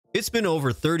It's been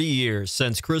over 30 years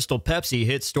since Crystal Pepsi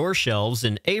hit store shelves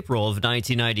in April of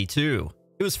 1992.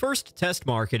 It was first test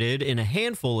marketed in a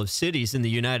handful of cities in the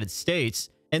United States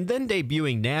and then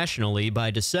debuting nationally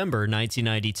by December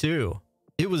 1992.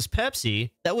 It was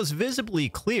Pepsi that was visibly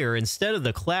clear instead of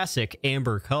the classic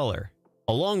amber color.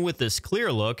 Along with this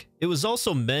clear look, it was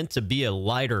also meant to be a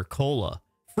lighter cola,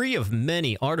 free of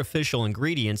many artificial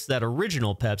ingredients that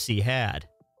original Pepsi had.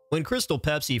 When Crystal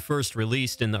Pepsi first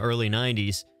released in the early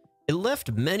 90s, it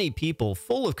left many people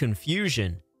full of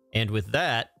confusion, and with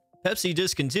that, Pepsi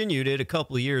discontinued it a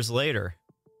couple of years later.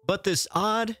 But this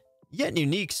odd, yet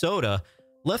unique soda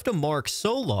left a mark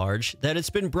so large that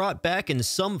it's been brought back in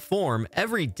some form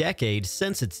every decade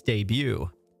since its debut.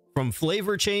 From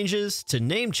flavor changes to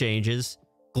name changes,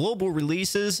 global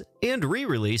releases, and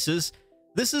re-releases,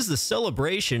 this is the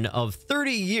celebration of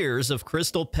 30 years of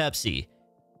Crystal Pepsi.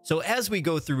 So as we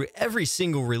go through every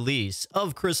single release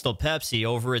of Crystal Pepsi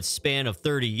over its span of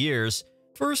 30 years,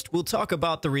 first we'll talk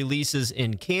about the releases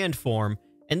in canned form,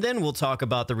 and then we'll talk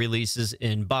about the releases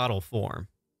in bottle form.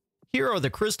 Here are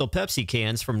the Crystal Pepsi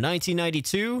cans from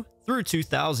 1992 through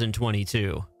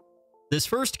 2022. This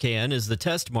first can is the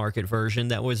test market version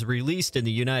that was released in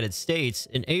the United States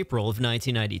in April of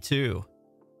 1992.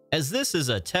 As this is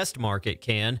a test market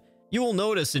can, you will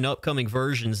notice in upcoming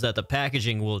versions that the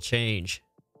packaging will change.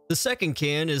 The second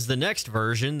can is the next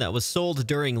version that was sold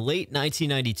during late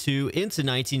 1992 into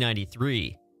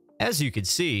 1993. As you can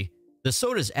see, the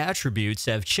soda's attributes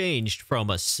have changed from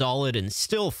a solid and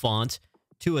still font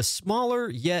to a smaller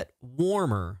yet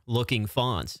warmer looking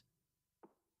font.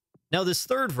 Now this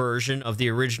third version of the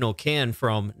original can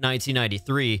from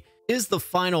 1993 is the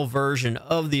final version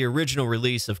of the original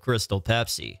release of Crystal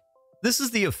Pepsi. This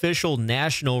is the official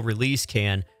national release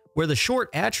can, where the short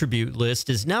attribute list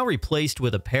is now replaced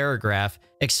with a paragraph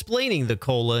explaining the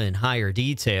cola in higher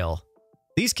detail.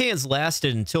 These cans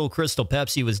lasted until Crystal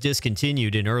Pepsi was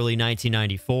discontinued in early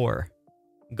 1994.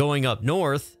 Going up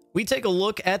north, we take a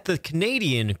look at the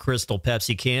Canadian Crystal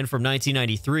Pepsi can from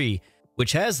 1993,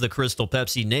 which has the Crystal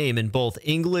Pepsi name in both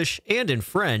English and in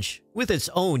French, with its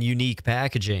own unique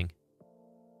packaging.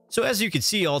 So as you can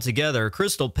see altogether,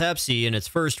 Crystal Pepsi in its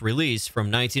first release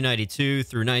from 1992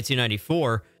 through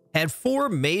 1994 had 4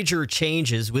 major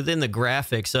changes within the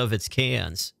graphics of its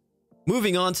cans.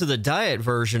 Moving on to the diet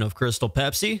version of Crystal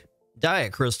Pepsi,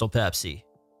 Diet Crystal Pepsi.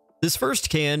 This first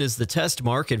can is the test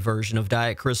market version of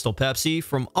Diet Crystal Pepsi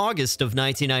from August of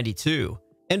 1992,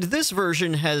 and this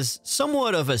version has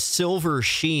somewhat of a silver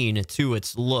sheen to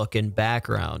its look and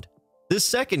background. This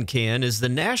second can is the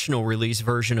national release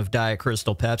version of Diet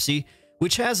Crystal Pepsi,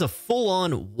 which has a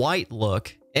full-on white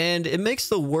look, and it makes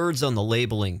the words on the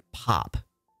labeling pop.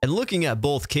 And looking at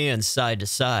both cans side to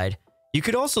side, you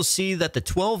could also see that the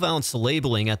 12-ounce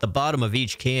labeling at the bottom of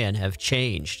each can have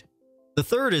changed. The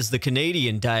third is the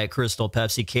Canadian Diet Crystal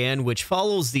Pepsi can, which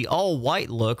follows the all-white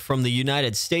look from the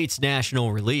United States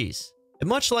national release. And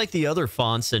much like the other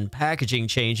fonts and packaging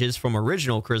changes from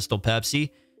original Crystal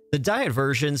Pepsi, the diet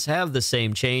versions have the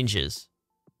same changes.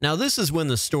 Now this is when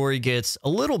the story gets a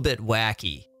little bit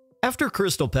wacky. After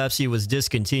Crystal Pepsi was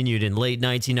discontinued in late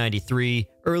 1993,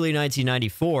 early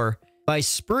 1994, by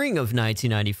spring of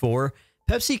 1994,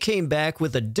 Pepsi came back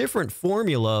with a different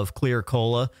formula of clear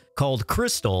cola called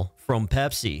Crystal from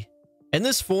Pepsi. And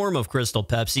this form of Crystal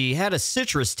Pepsi had a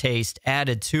citrus taste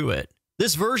added to it.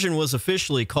 This version was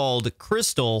officially called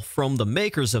Crystal from the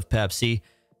makers of Pepsi,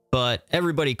 but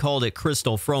everybody called it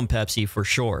Crystal from Pepsi for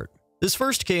short. This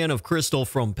first can of Crystal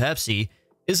from Pepsi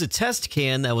is a test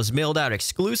can that was mailed out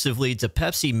exclusively to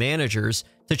Pepsi managers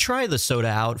to try the soda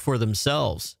out for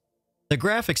themselves. The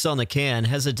graphics on the can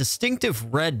has a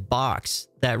distinctive red box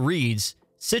that reads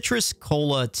Citrus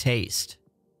Cola Taste.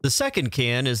 The second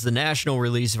can is the national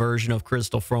release version of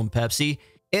Crystal from Pepsi,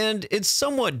 and it's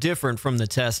somewhat different from the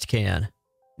test can.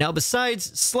 Now,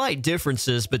 besides slight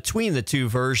differences between the two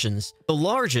versions, the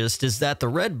largest is that the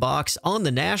red box on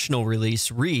the national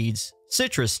release reads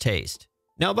Citrus Taste.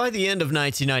 Now, by the end of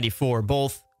 1994,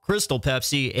 both Crystal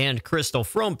Pepsi and Crystal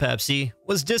from Pepsi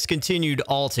was discontinued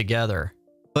altogether.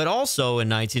 But also in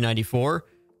 1994,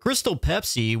 Crystal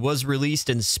Pepsi was released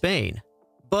in Spain,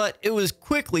 but it was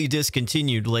quickly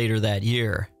discontinued later that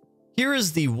year. Here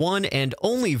is the one and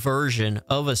only version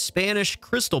of a Spanish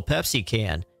Crystal Pepsi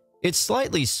can. It's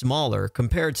slightly smaller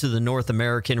compared to the North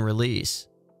American release.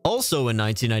 Also in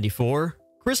 1994,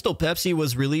 Crystal Pepsi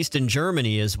was released in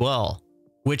Germany as well,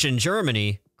 which in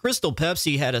Germany, Crystal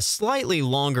Pepsi had a slightly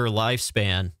longer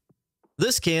lifespan.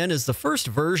 This can is the first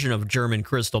version of German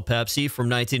Crystal Pepsi from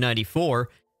 1994,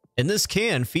 and this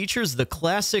can features the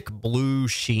classic blue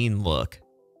sheen look.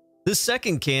 This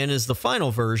second can is the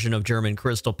final version of German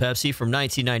Crystal Pepsi from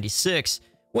 1996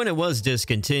 when it was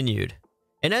discontinued.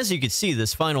 And as you can see,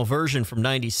 this final version from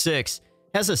 96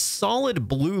 has a solid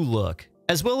blue look,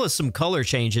 as well as some color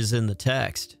changes in the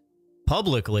text.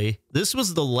 Publicly, this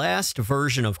was the last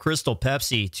version of Crystal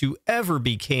Pepsi to ever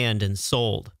be canned and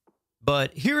sold.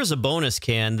 But here's a bonus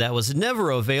can that was never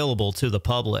available to the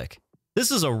public. This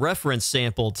is a reference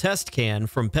sample test can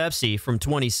from Pepsi from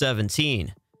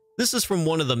 2017. This is from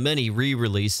one of the many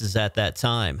re-releases at that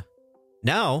time.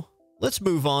 Now, let's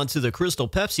move on to the Crystal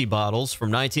Pepsi bottles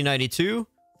from 1992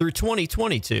 through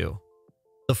 2022.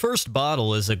 The first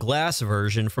bottle is a glass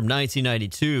version from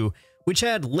 1992, which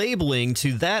had labeling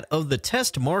to that of the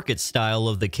test market style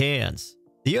of the cans.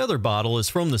 The other bottle is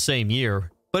from the same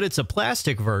year, but it's a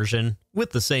plastic version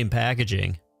with the same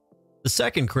packaging. The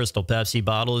second Crystal Pepsi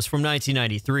bottle is from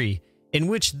 1993, in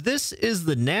which this is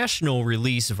the national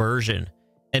release version.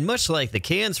 And much like the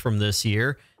cans from this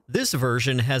year, this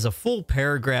version has a full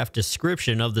paragraph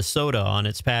description of the soda on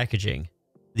its packaging.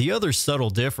 The other subtle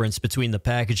difference between the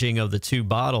packaging of the two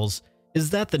bottles is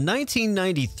that the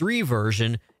 1993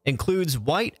 version includes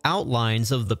white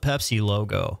outlines of the Pepsi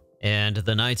logo, and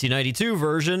the 1992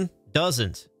 version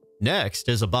doesn't. Next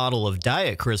is a bottle of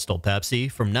Diet Crystal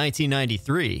Pepsi from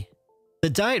 1993. The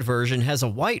Diet version has a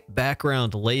white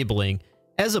background labeling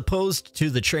as opposed to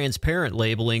the transparent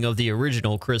labeling of the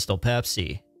original Crystal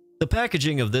Pepsi. The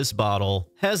packaging of this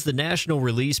bottle has the national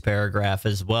release paragraph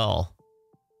as well.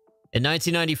 In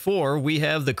 1994, we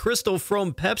have the Crystal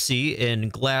from Pepsi in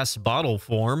glass bottle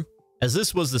form. As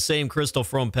this was the same Crystal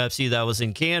from Pepsi that was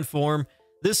in can form,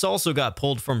 this also got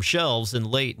pulled from shelves in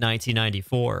late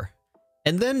 1994.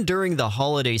 And then during the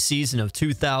holiday season of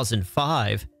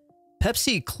 2005,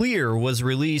 Pepsi Clear was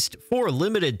released for a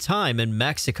limited time in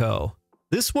Mexico.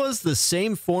 This was the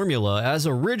same formula as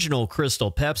original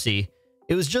Crystal Pepsi.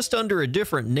 It was just under a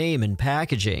different name and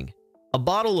packaging. A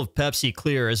bottle of Pepsi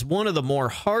Clear is one of the more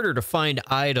harder to find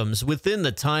items within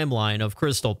the timeline of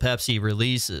Crystal Pepsi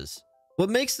releases. What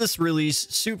makes this release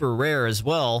super rare as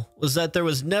well was that there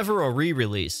was never a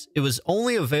re-release. It was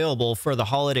only available for the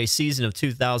holiday season of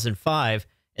 2005,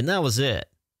 and that was it.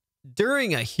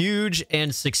 During a huge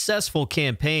and successful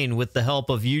campaign with the help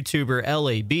of YouTuber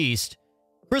LA Beast,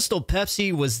 Crystal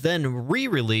Pepsi was then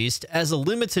re-released as a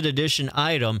limited edition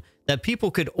item that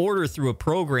people could order through a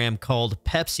program called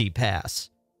Pepsi Pass.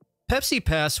 Pepsi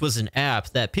Pass was an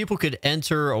app that people could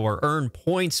enter or earn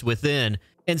points within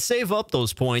and save up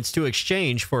those points to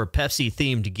exchange for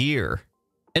Pepsi-themed gear.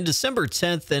 On December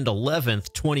 10th and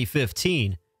 11th,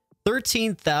 2015,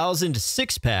 13,000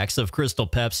 six-packs of Crystal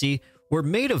Pepsi were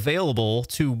made available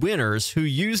to winners who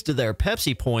used their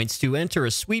Pepsi points to enter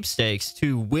a sweepstakes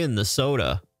to win the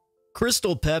soda.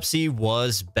 Crystal Pepsi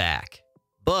was back.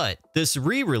 But this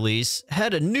re-release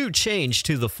had a new change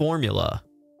to the formula.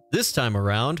 This time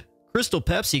around, Crystal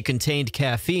Pepsi contained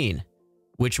caffeine,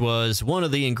 which was one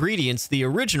of the ingredients the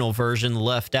original version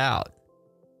left out.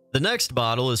 The next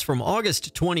bottle is from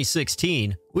August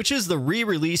 2016, which is the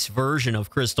re-release version of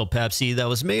Crystal Pepsi that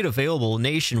was made available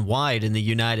nationwide in the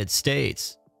United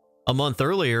States. A month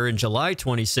earlier, in July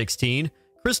 2016,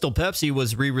 Crystal Pepsi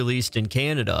was re-released in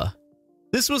Canada.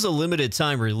 This was a limited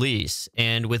time release,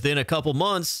 and within a couple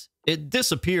months, it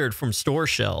disappeared from store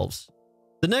shelves.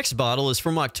 The next bottle is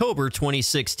from October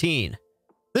 2016.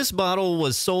 This bottle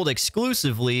was sold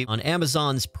exclusively on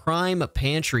Amazon's Prime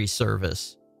Pantry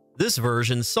service. This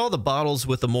version saw the bottles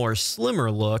with a more slimmer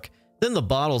look than the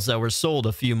bottles that were sold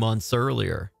a few months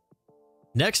earlier.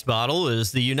 Next bottle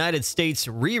is the United States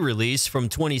re-release from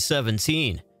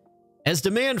 2017. As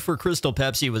demand for Crystal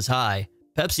Pepsi was high,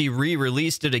 Pepsi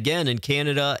re-released it again in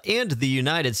Canada and the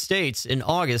United States in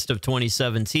August of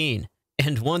 2017.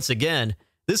 And once again,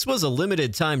 this was a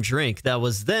limited time drink that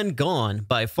was then gone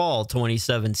by fall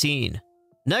 2017.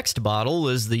 Next bottle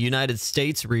is the United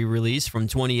States re-release from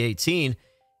 2018,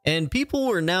 and people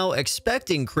were now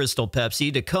expecting Crystal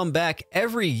Pepsi to come back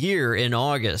every year in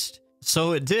August.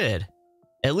 So it did,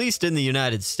 at least in the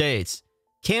United States.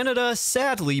 Canada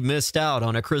sadly missed out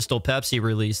on a Crystal Pepsi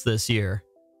release this year.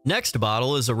 Next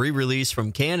bottle is a re-release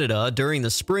from Canada during the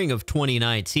spring of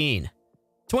 2019.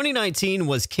 2019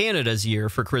 was Canada's year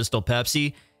for Crystal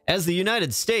Pepsi, as the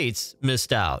United States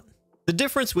missed out. The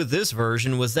difference with this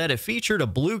version was that it featured a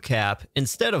blue cap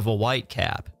instead of a white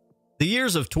cap. The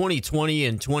years of 2020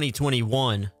 and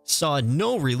 2021 saw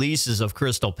no releases of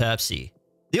Crystal Pepsi.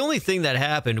 The only thing that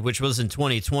happened, which was in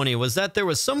 2020, was that there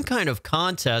was some kind of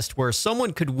contest where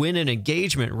someone could win an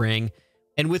engagement ring,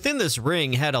 and within this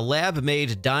ring had a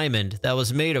lab-made diamond that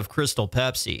was made of Crystal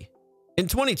Pepsi. In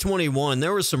 2021,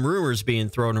 there were some rumors being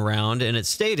thrown around, and it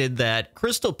stated that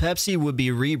Crystal Pepsi would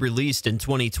be re-released in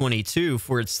 2022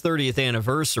 for its 30th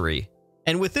anniversary.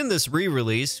 And within this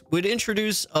re-release, would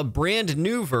introduce a brand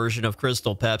new version of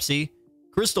Crystal Pepsi,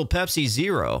 Crystal Pepsi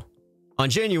Zero. On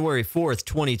January 4th,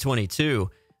 2022,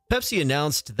 Pepsi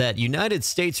announced that United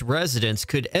States residents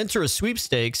could enter a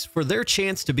sweepstakes for their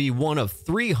chance to be one of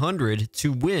 300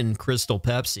 to win Crystal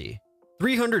Pepsi.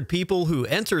 300 people who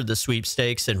entered the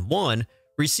sweepstakes and won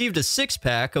received a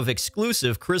six-pack of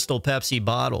exclusive Crystal Pepsi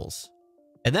bottles.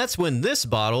 And that's when this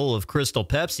bottle of Crystal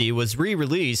Pepsi was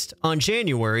re-released on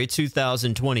January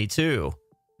 2022.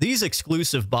 These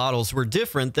exclusive bottles were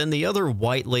different than the other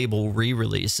white label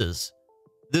re-releases.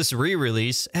 This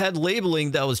re-release had labeling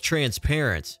that was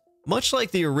transparent, much like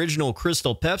the original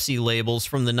Crystal Pepsi labels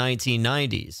from the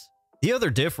 1990s. The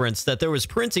other difference that there was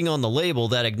printing on the label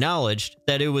that acknowledged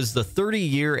that it was the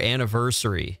 30-year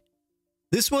anniversary.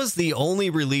 This was the only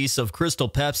release of Crystal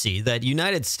Pepsi that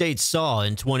United States saw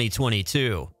in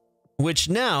 2022, which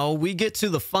now we get to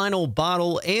the final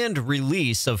bottle and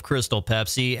release of Crystal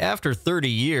Pepsi after 30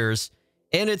 years,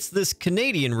 and it's this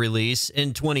Canadian release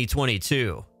in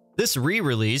 2022. This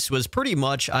re-release was pretty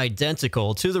much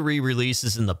identical to the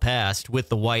re-releases in the past with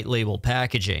the white label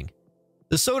packaging.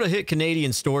 The soda hit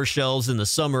Canadian store shelves in the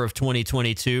summer of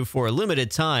 2022 for a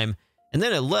limited time, and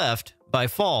then it left by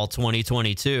fall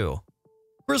 2022.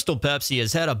 Crystal Pepsi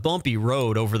has had a bumpy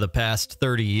road over the past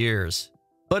 30 years,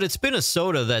 but it's been a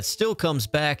soda that still comes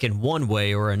back in one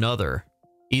way or another,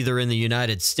 either in the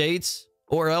United States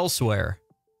or elsewhere.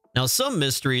 Now, some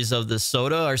mysteries of this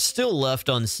soda are still left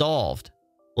unsolved,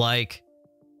 like,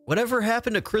 whatever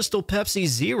happened to Crystal Pepsi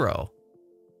Zero?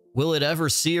 Will it ever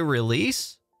see a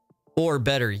release? Or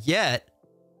better yet,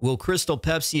 will Crystal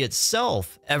Pepsi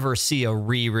itself ever see a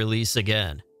re-release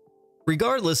again?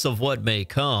 Regardless of what may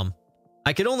come,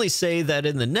 I can only say that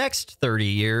in the next 30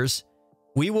 years,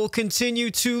 we will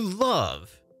continue to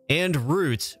love and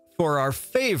root for our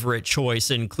favorite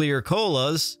choice in clear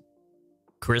colas,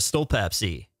 Crystal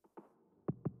Pepsi.